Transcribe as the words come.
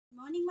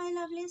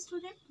lovely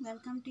student,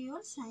 welcome to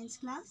your science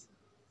class.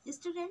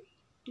 Student,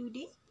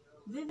 today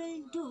we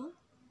will do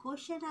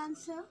question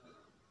answer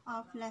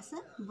of lesson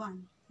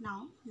 1.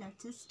 Now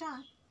let's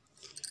start.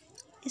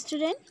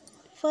 Student,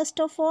 first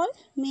of all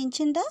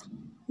mention the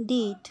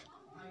date.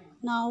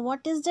 Now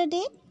what is the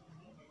date?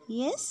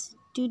 Yes,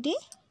 today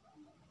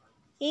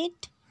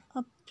 8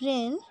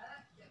 April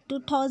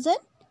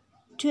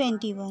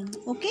 2021.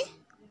 Okay.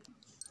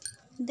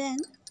 Then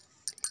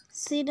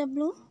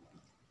CW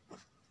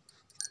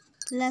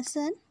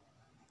lesson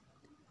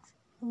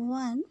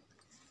 1,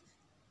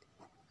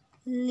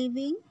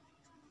 living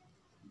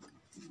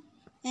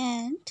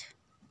and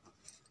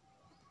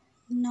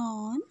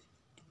non-living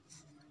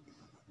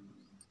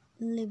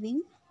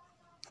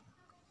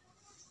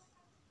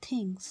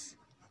things.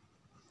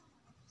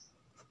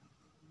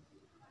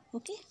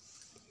 Okay.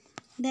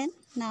 Then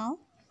now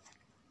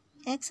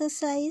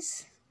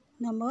exercise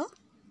number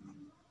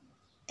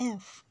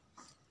F.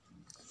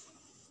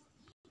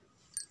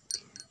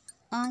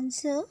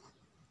 Answer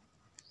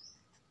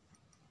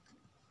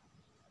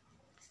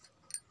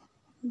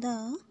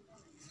the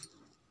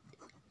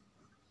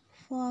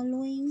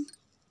following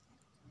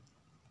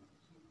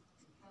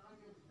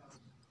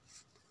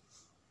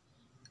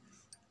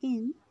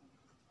in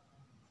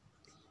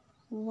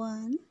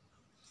one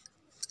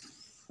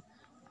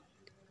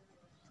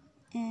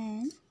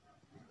and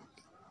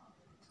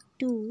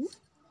two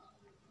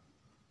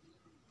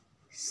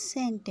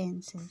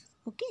sentences.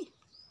 Okay.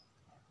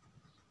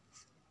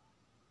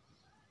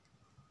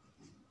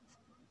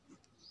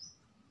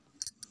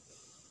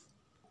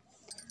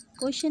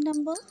 Question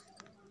number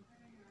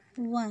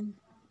 1.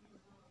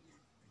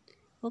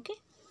 Okay.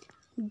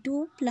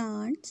 Do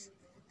plants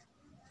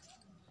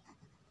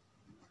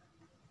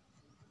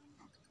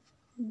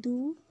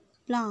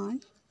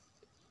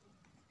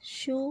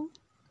show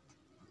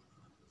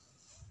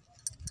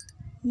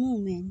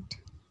movement?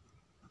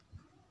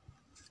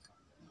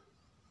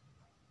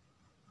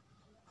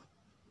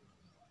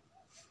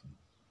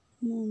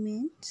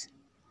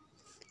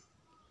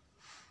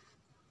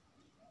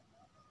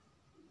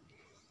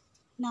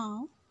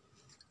 Now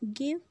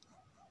give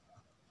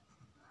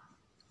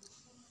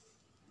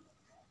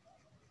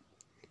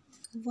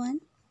one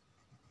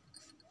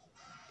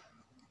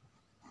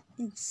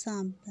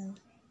example.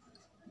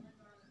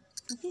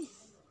 Okay.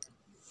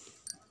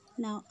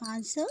 Now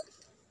answer.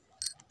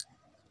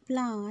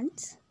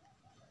 Plants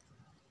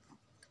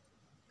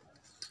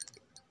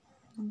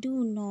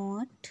do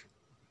not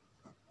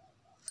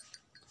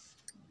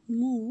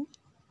move,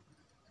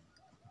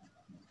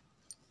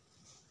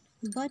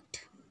 but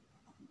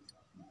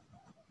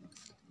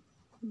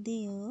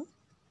their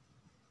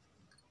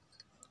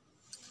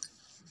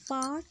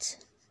parts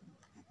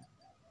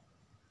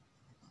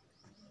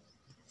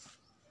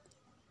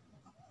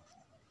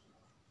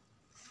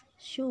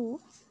show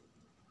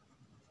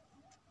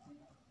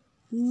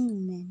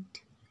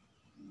movement.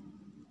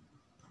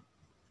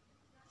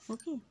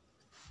 Okay.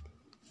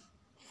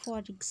 For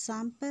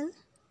example,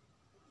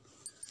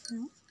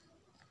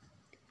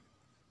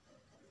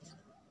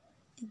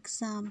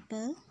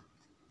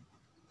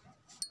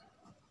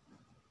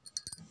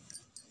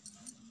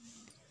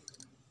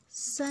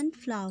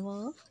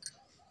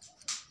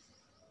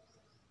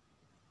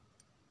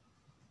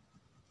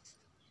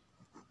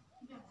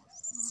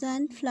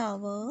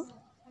 sunflower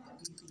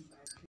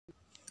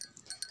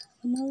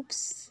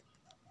moves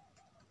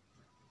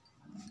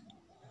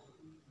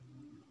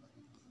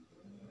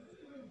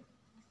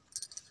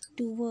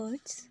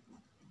towards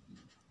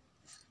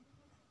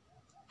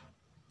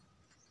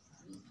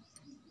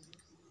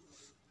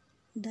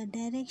the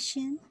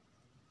direction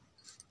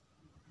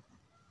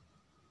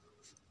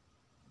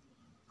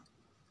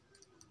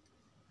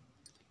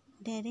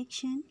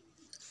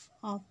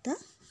of the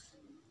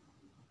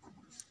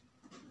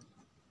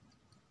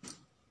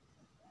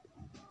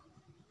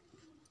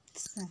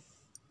sun.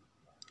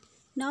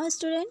 Now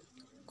student,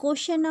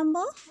 question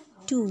number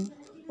 2.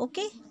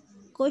 Okay.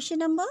 Question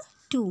number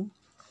 2.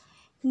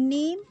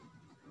 Name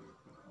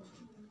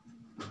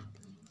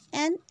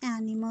an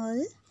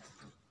animal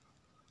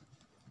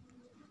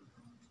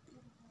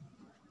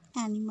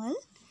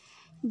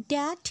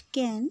that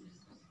can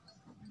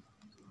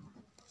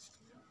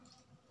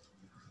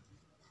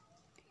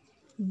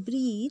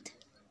breathe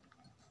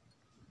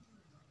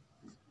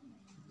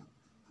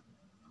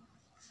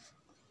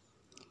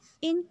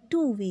in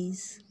two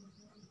ways.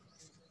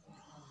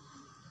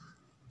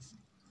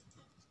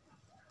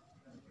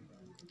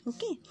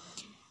 Okay.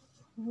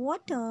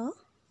 What are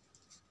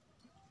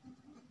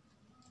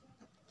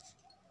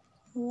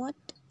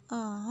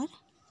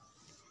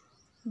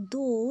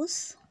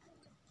those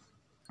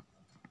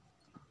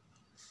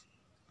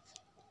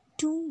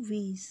two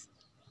ways?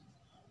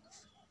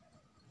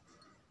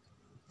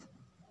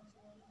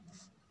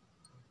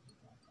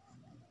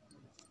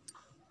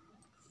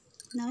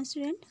 Now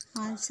student,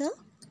 answer.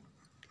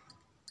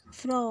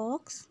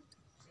 Frogs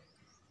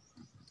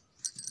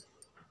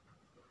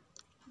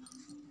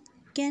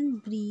can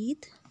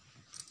breathe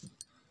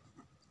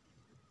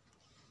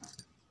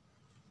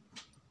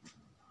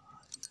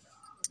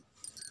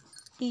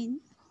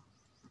in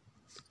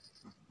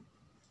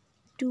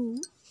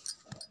two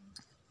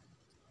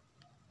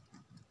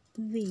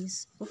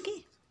ways.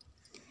 Okay,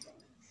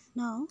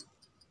 now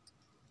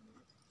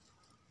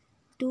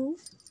two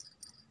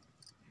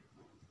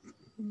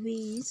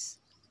ways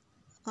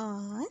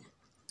are,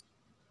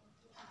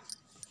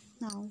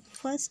 now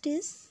first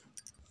is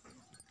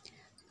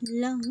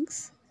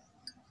lungs.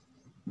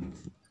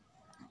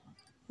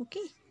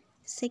 Okay,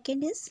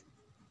 second is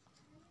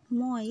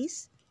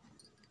moist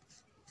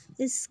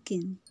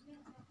skin.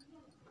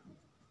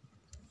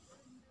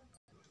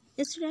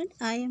 Student,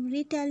 I am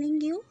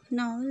retelling you.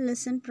 Now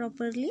listen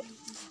properly.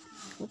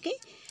 Okay.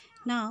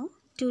 Now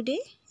today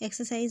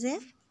exercise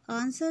F.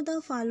 Answer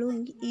the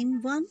following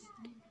in 1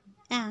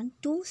 and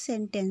 2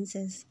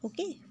 sentences.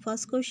 Okay.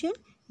 First question.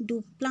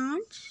 Do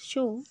plants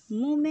show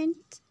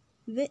movement?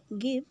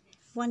 Give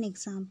one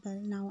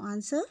example. Now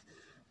answer.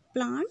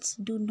 Plants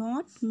do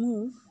not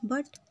move,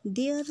 but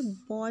their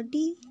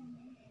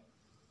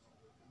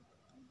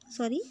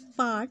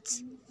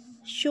parts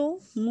show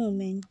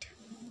movement.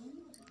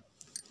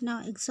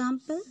 Now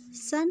example,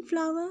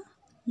 sunflower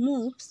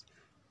moves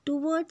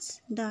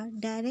towards the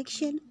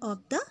direction of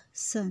the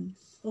sun.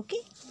 Okay.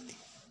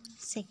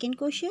 Second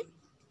question,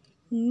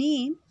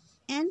 name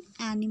an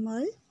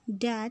animal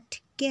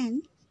that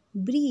can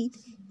breathe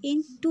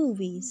in two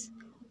ways.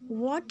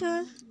 What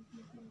are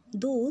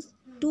those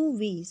two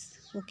ways?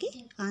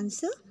 Okay.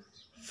 Answer,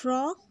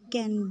 frog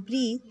can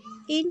breathe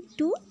in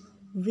two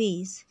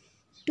ways.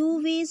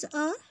 Two ways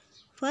are,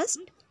 first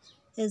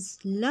is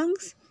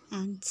lungs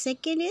and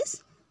second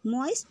is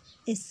moist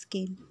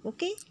skin.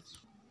 Okay.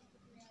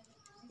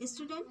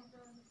 Student,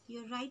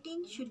 your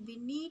writing should be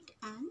neat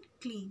and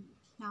clean.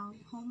 Now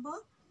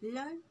homework,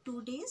 learn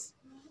today's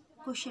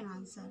question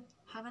answer.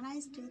 Have a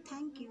nice day.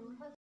 Thank you.